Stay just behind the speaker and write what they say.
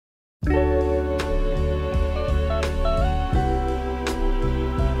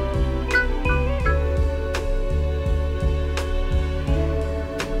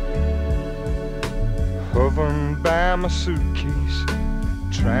behind my suitcase,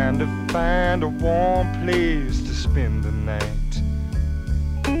 trying to find a warm place to spend the night.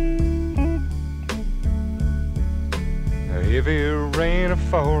 A heavy rain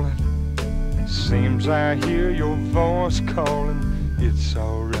a-falling, seems I hear your voice calling, it's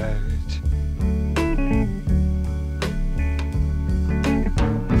alright.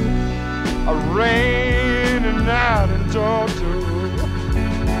 A rainy night in Georgia,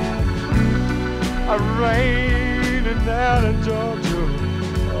 a rainy night in Georgia.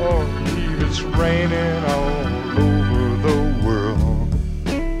 Oh, believe it's raining all over the world.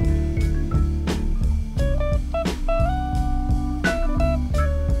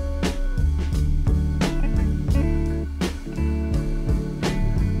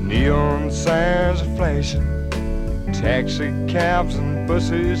 Neon signs are flashing, taxi cabs and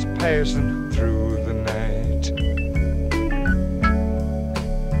buses passing through the night.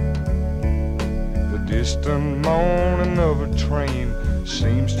 The distant moaning of a train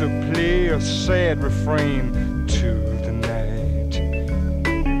seems to play a sad refrain to the night.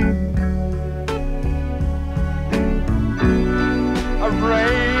 A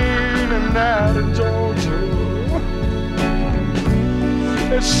rainy night in Georgia,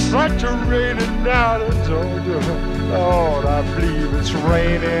 it's such a rainy night in Georgia. Lord, I believe it's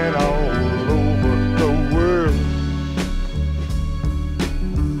raining all over the world.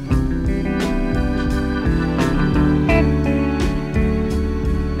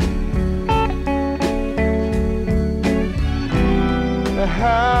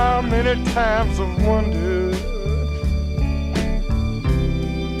 How many times I've wondered,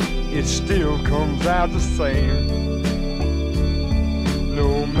 it still comes out the same.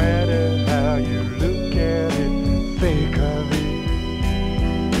 No matter how you look at it, think of it,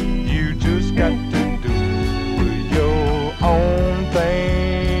 you just got to do your own thing.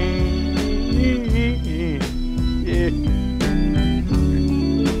 Yeah.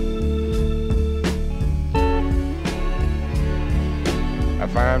 I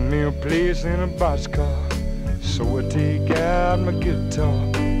find me a place in a boxcar, so I take out my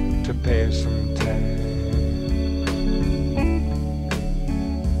guitar to pass some time.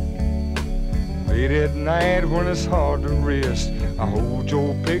 Late at night when it's hard to rest, I hold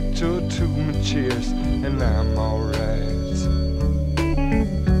your picture to my chest and I'm alright.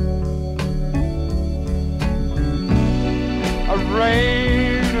 A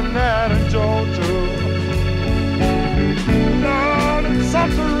rainy night in Georgia, Lord, it's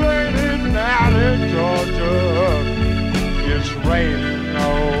such a rainy night in Georgia. It's raining